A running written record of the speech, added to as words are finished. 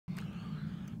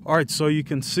All right, so you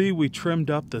can see we trimmed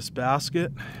up this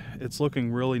basket. It's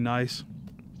looking really nice.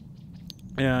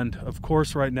 And of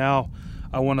course right now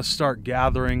I want to start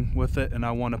gathering with it and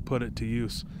I want to put it to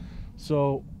use.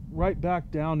 So right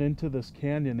back down into this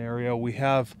canyon area, we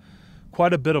have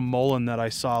quite a bit of mullein that I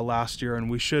saw last year, and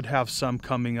we should have some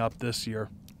coming up this year.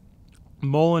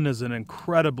 Mullein is an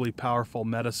incredibly powerful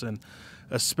medicine,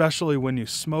 especially when you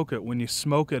smoke it. When you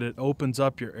smoke it, it opens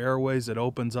up your airways, it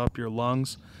opens up your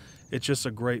lungs. It's just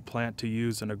a great plant to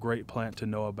use and a great plant to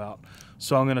know about.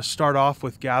 So I'm going to start off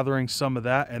with gathering some of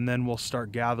that, and then we'll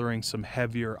start gathering some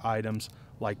heavier items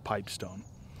like pipestone.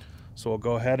 So we'll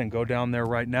go ahead and go down there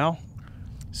right now,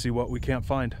 see what we can't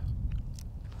find.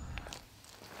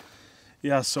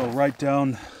 Yeah, so right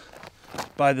down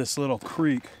by this little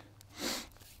creek,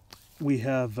 we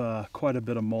have quite a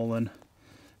bit of mullein.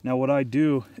 Now what I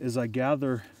do is I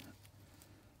gather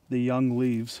the young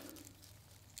leaves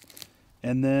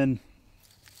and then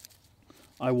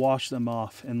I wash them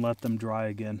off and let them dry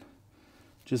again,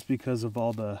 just because of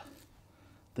all the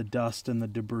dust and the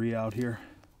debris out here.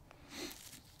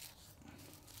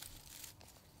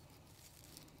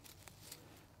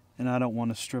 And I don't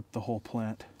want to strip the whole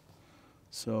plant,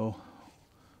 so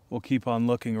we'll keep on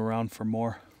looking around for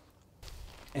more.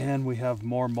 And we have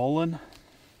more mullein.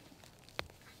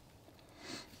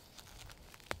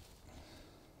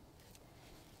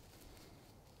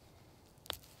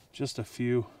 Just a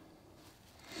few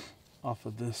off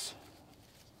of this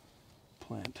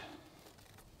plant.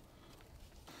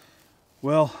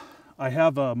 Well, I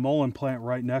have a mullein plant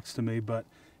right next to me, but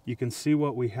you can see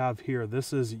what we have here.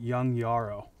 This is young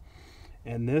yarrow,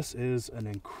 and this is an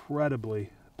incredibly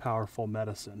powerful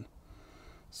medicine.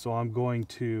 So I'm going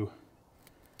to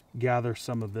gather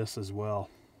some of this as well.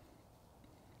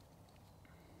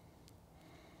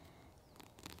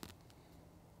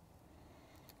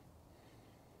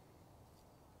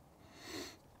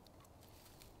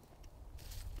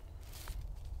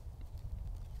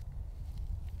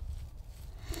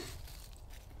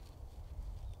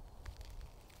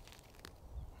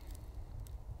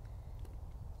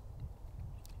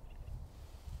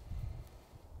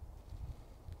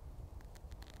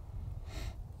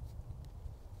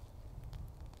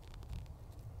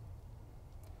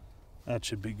 That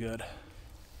should be good.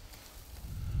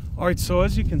 All right, so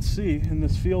as you can see in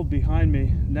this field behind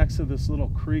me, next to this little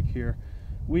creek here,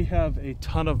 we have a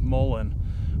ton of mullein.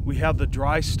 We have the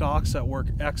dry stalks that work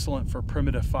excellent for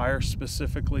primitive fire,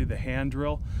 specifically the hand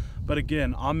drill. But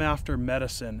again, I'm after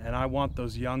medicine and I want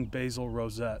those young basal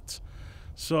rosettes.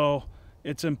 So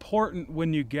it's important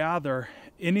when you gather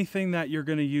anything that you're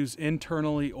going to use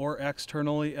internally or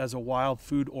externally as a wild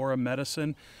food or a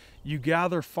medicine, you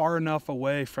gather far enough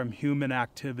away from human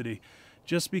activity,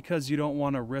 just because you don't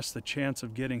want to risk the chance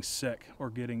of getting sick or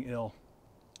getting ill.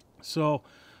 So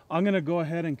I'm going to go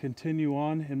ahead and continue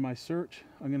on in my search.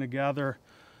 I'm going to gather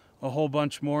a whole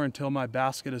bunch more until my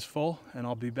basket is full, and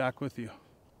I'll be back with you.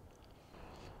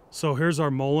 So here's our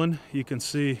mullein. You can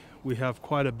see we have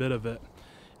quite a bit of it,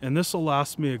 and this will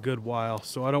last me a good while,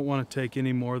 so I don't want to take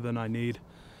any more than I need.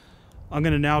 I'm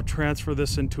going to now transfer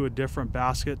this into a different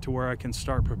basket to where I can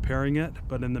start preparing it,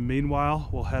 but in the meanwhile,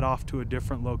 we'll head off to a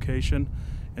different location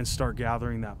and start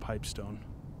gathering that pipestone.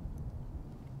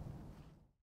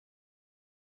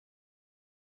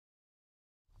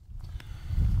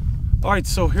 All right,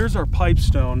 so here's our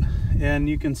pipestone, and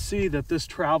you can see that this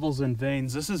travels in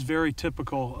veins. This is very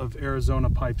typical of Arizona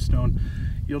pipestone.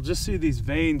 You'll just see these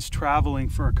veins traveling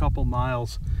for a couple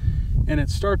miles, and it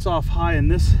starts off high, and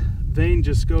this vein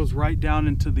just goes right down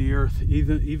into the earth,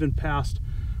 even past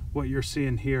what you're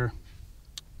seeing here.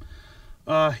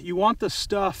 You want the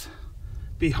stuff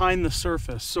behind the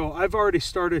surface. So I've already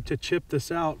started to chip this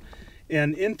out,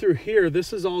 and in through here,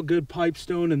 this is all good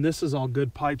pipestone and this is all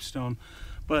good pipestone.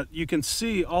 But you can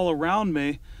see all around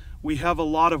me, we have a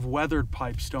lot of weathered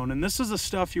pipestone, and this is the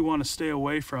stuff you want to stay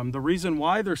away from. The reason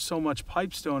why there's so much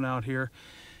pipestone out here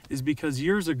is because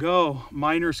years ago,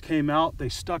 miners came out, they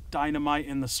stuck dynamite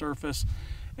in the surface,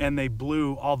 and they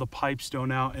blew all the pipestone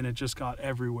out, and it just got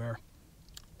everywhere.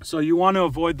 So you want to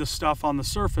avoid the stuff on the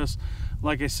surface,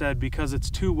 like I said, because it's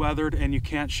too weathered and you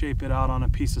can't shape it out on a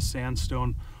piece of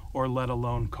sandstone or let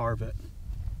alone carve it.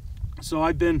 So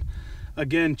I've been,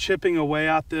 again, chipping away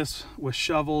at this with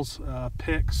shovels,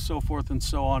 picks, so forth and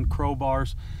so on,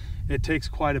 crowbars. It takes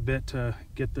quite a bit to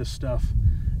get this stuff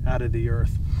out of the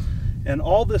earth. And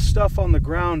all this stuff on the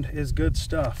ground is good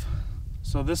stuff.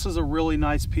 So this is a really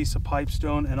nice piece of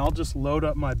pipestone, and I'll just load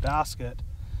up my basket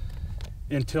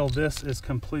until this is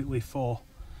completely full.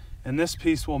 And this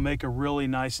piece will make a really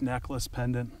nice necklace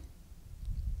pendant.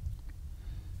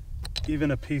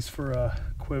 Even a piece for a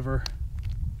quiver.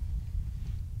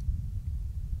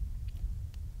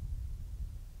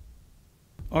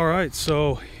 All right,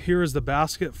 so here is the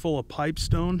basket full of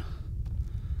pipestone.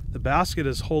 The basket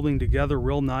is holding together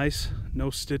real nice. No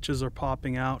stitches are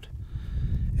popping out.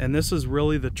 And this is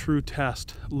really the true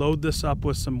test. Load this up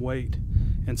with some weight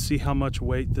and see how much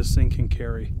weight this thing can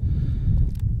carry.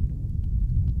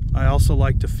 I also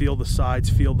like to feel the sides,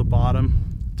 feel the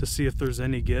bottom to see if there's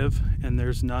any give, and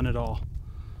there's none at all.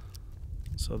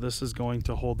 So this is going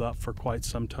to hold up for quite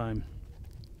some time.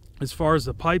 As far as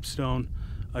the pipestone,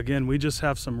 again, we just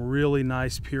have some really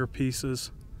nice pure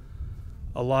pieces,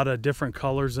 a lot of different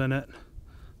colors in it.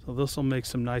 So this will make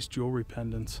some nice jewelry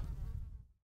pendants.